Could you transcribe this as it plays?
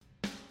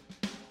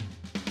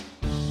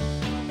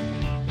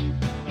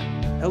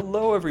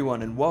Hello,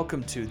 everyone, and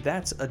welcome to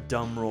That's a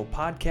Dumb Rule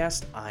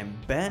podcast. I'm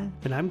Ben.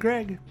 And I'm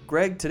Greg.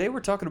 Greg, today we're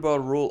talking about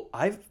a rule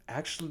I've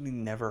actually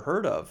never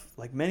heard of,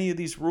 like many of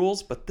these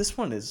rules, but this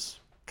one is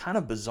kind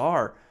of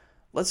bizarre.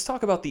 Let's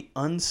talk about the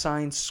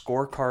unsigned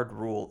scorecard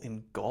rule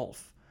in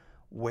golf.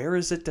 Where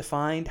is it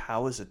defined?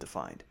 How is it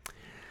defined?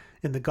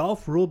 In the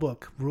golf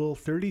rulebook, Rule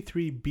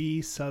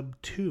 33B sub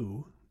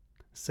 2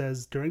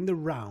 says during the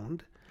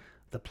round,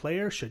 the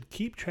player should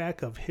keep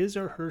track of his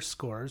or her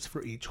scores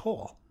for each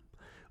hole.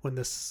 When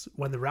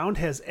the round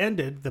has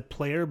ended, the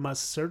player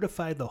must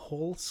certify the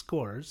hole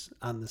scores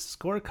on the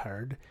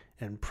scorecard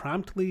and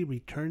promptly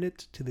return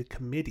it to the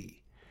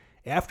committee,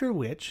 after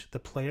which the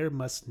player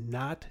must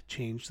not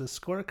change the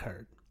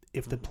scorecard.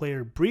 If the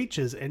player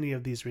breaches any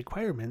of these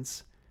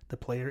requirements, the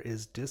player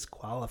is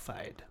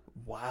disqualified.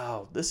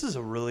 Wow, this is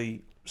a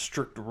really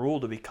strict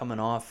rule to be coming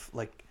off,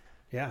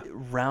 Yeah.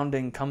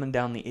 rounding, coming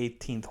down the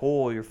 18th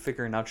hole, you're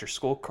figuring out your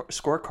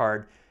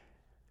scorecard.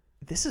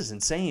 This is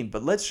insane,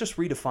 but let's just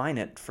redefine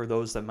it for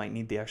those that might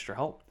need the extra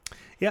help.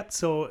 Yep.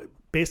 So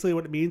basically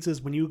what it means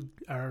is when you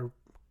are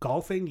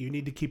golfing, you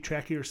need to keep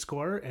track of your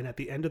score. And at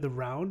the end of the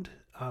round,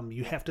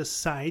 you have to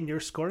sign your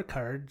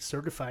scorecard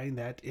certifying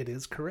that it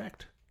is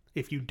correct.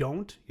 If you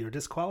don't, you're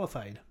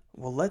disqualified.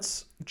 Well,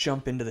 let's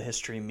jump into the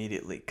history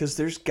immediately, because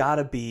there's got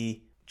to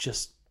be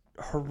just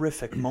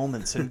horrific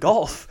moments in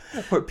golf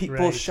where people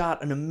Right.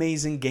 shot an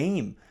amazing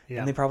game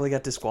and they probably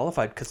got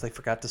disqualified because they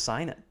forgot to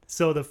sign it.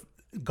 So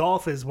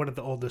golf is one of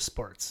the oldest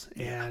sports,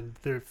 and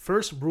the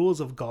first rules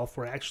of golf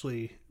were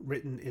actually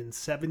written in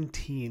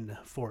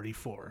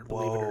 1744,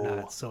 believe it or Whoa.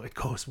 not. So it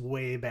goes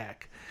way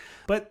back.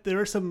 But there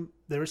were some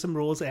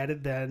rules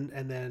added then,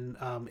 and then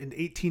in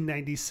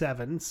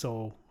 1897,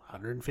 so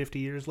 150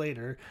 years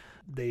later,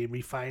 they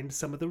refined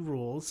some of the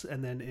rules,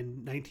 and then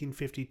in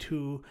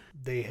 1952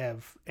 they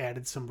have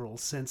added some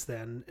rules since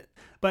then.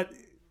 But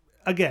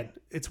again,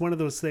 it's one of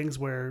those things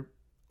where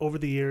over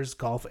the years,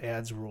 golf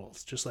adds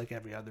rules, just like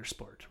every other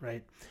sport,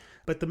 right?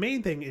 But the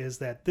main thing is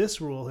that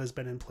this rule has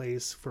been in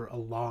place for a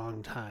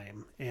long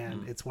time,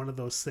 and it's one of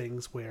those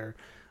things where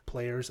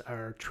players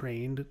are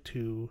trained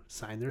to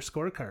sign their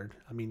scorecard.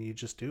 I mean, you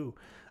just do,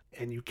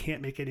 and you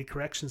can't make any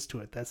corrections to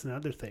it. That's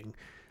another thing.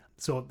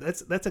 So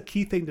that's a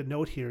key thing to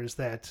note here, is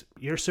that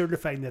you're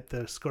certifying that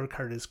the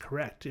scorecard is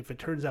correct. If it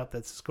turns out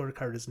that the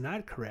scorecard is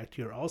not correct,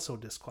 you're also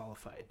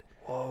disqualified.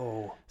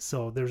 Whoa.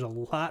 So there's a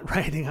lot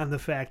riding on the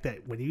fact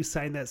that when you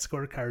sign that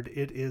scorecard,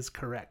 it is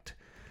correct.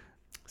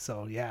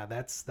 So yeah,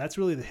 that's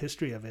really the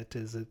history of it.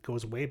 Is it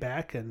goes way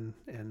back and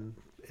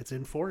it's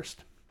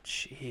enforced.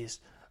 Jeez.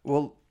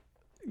 Well,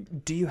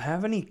 do you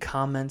have any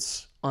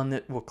comments on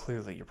it? Well,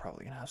 clearly you're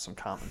probably going to have some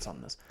comments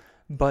on this.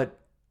 But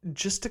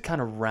just to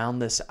kind of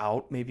round this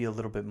out maybe a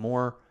little bit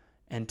more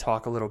and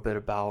talk a little bit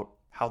about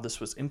how this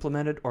was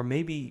implemented, or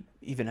maybe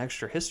even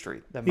extra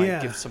history that might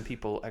give some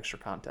people extra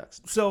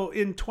context. So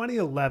in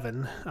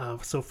 2011,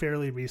 so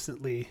fairly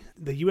recently,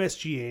 the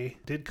USGA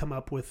did come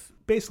up with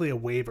basically a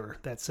waiver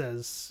that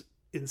says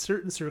in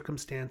certain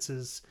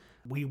circumstances,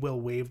 we will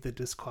waive the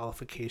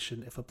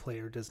disqualification if a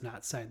player does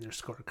not sign their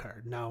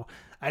scorecard. Now,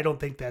 I don't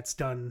think that's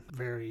done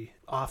very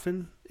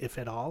often, if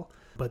at all,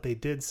 but they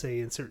did say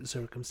in certain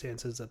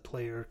circumstances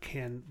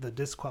the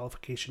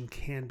disqualification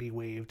can be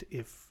waived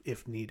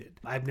if needed.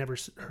 I've never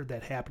heard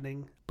that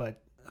happening,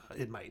 but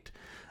it might.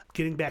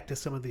 Getting back to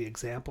some of the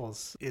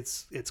examples,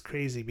 it's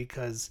crazy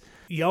because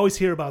you always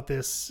hear about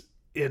this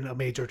in a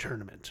major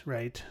tournament,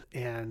 right?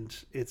 And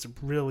it's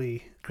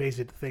really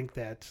crazy to think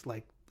that,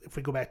 like, if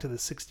we go back to the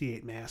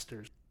 68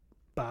 Masters,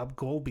 Bob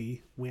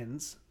Golby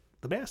wins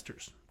the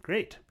Masters.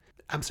 Great.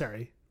 I'm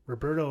sorry,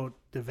 Roberto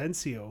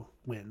Davencio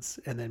wins,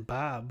 and then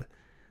Bob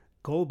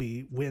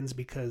Golby wins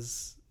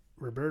because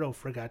Roberto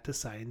forgot to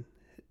sign.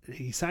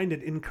 He signed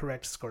an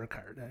incorrect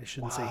scorecard. I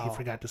shouldn't say he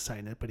forgot to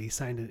sign it, but he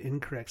signed an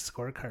incorrect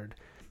scorecard.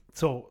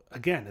 So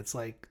again, it's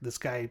like this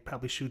guy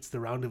probably shoots the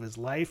round of his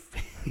life.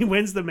 He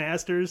wins the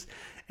Masters,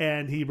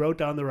 and he wrote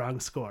down the wrong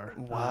score.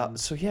 Wow.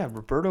 So yeah,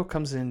 Roberto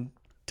comes in,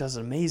 does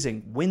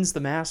amazing, wins the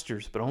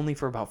Masters, but only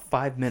for about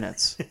 5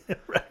 minutes.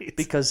 Right.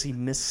 Because he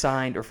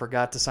missigned or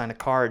forgot to sign a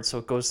card, so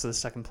it goes to the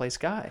second place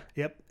guy.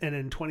 Yep. And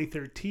in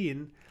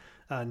 2013,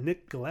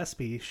 Nick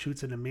Gillespie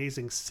shoots an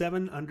amazing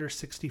 7 under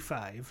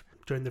 65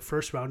 during the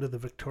first round of the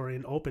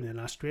Victorian Open in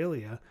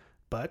Australia.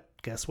 But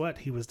guess what?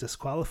 He was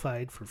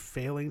disqualified for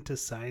failing to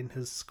sign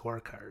his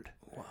scorecard.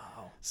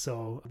 Wow.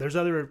 So there's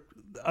other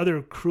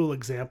cruel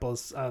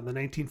examples. The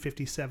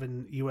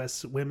 1957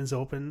 U.S. Women's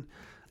Open,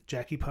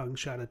 Jackie Pung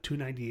shot a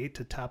 298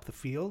 to top the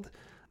field,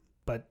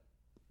 but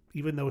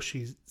even though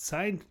she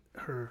signed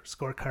her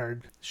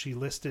scorecard, she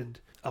listed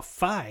a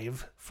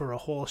 5 for a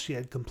hole she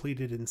had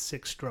completed in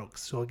 6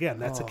 strokes. So again,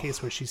 that's a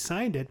case where she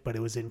signed it, but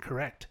it was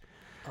incorrect.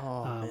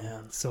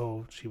 Man.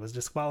 So she was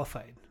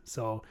disqualified.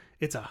 So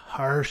it's a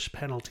harsh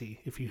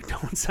penalty if you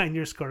don't sign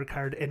your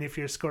scorecard, and if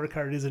your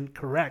scorecard isn't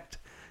correct,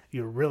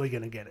 you're really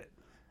going to get it.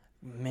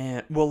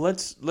 Man, well,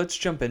 let's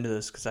jump into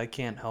this because I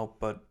can't help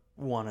but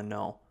want to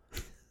know.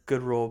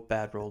 Good rule,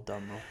 bad rule,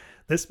 dumb rule.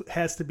 This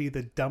has to be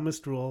the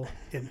dumbest rule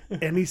in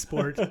any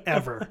sport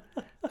ever.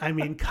 I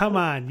mean, come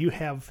on.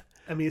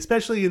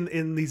 Especially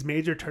in these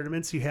major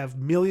tournaments, you have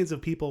millions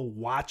of people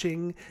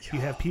watching. You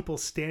have people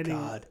standing.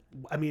 God.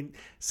 I mean,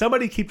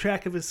 somebody keep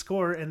track of his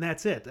score, and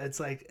that's it. It's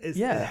like, it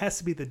has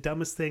to be the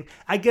dumbest thing.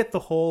 I get the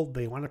whole,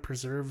 they want to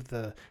preserve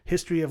the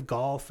history of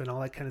golf and all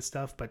that kind of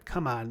stuff, but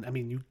come on. I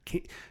mean, you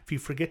can't, if you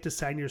forget to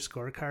sign your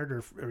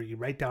scorecard or you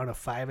write down a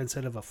 5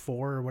 instead of a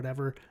 4 or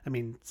whatever, I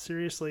mean,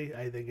 seriously,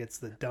 I think it's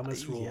the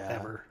dumbest rule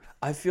ever.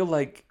 I feel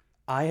like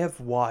I have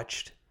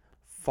watched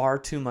far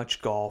too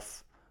much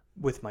golf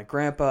with my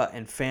grandpa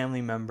and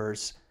family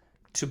members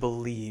to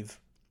believe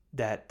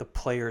that the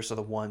players are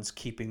the ones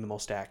keeping the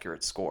most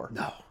accurate score.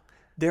 No.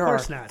 There are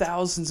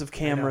thousands of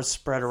cameras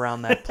spread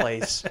around that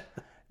place.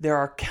 There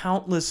are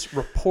countless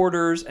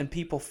reporters and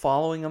people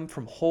following them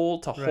from hole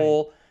to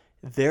hole.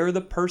 They're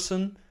the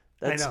person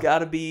that's got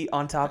to be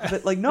on top of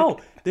it. Like, no,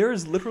 there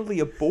is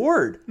literally a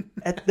board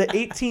at the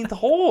 18th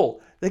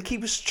hole that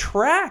keeps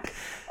track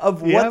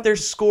of what their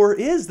score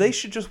is. They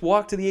should just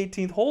walk to the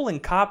 18th hole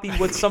and copy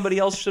what somebody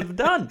else should have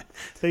done.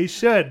 They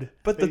should.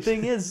 But the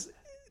thing is,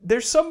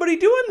 there's somebody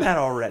doing that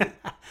already.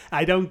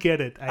 I don't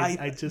get it.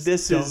 I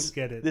just don't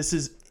get it. This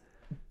is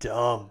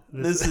dumb.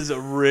 This is a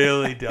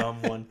really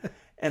dumb one.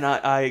 And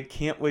I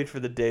can't wait for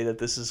the day that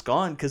this is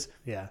gone, because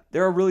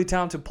there are really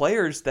talented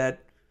players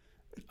that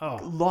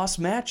lost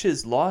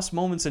matches, lost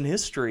moments in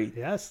history.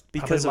 Yes.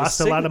 Because lost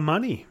a lot of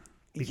money.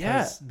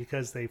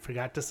 Because they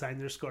forgot to sign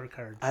their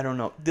scorecard. I don't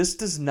know. This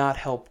does not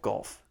help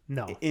golf.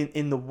 No.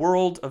 In the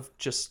world of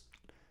just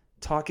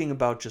talking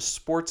about just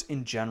sports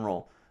in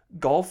general,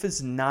 golf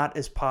is not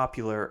as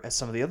popular as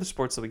some of the other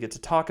sports that we get to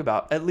talk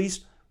about. At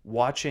least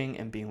watching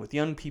and being with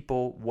young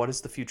people, what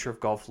does the future of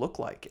golf look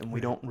like? And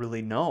we don't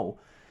really know.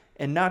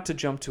 And not to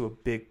jump to a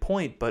big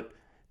point, but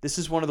this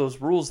is one of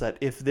those rules that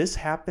if this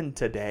happened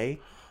today,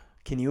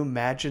 can you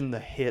imagine the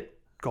hit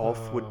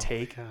golf would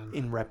take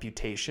in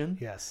reputation?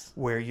 Yes.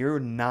 Where you're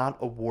not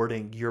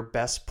awarding your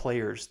best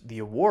players the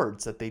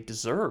awards that they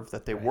deserve,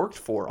 that they worked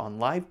for on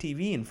live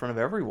TV in front of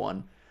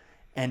everyone.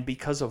 And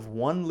because of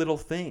one little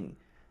thing,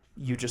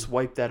 you just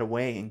wipe that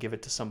away and give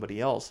it to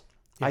somebody else.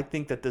 Yeah. I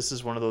think that this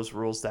is one of those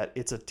rules that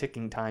it's a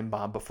ticking time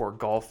bomb before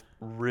golf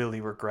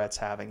really regrets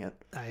having it.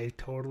 I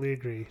totally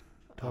agree.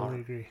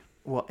 Agree.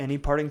 Well, any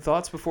parting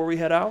thoughts before we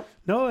head out?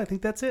 No, I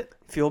think that's it.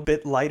 Feel a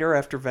bit lighter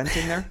after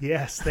venting there?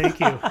 Yes, thank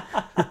you.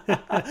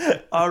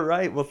 All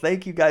right. Well,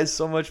 thank you guys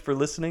so much for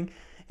listening.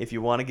 If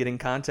you want to get in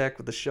contact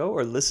with the show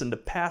or listen to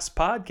past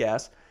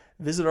podcasts,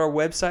 visit our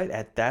website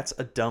at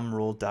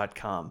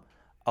that'sadumbRule.com.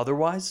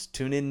 Otherwise,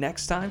 tune in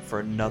next time for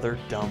another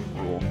dumb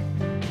rule.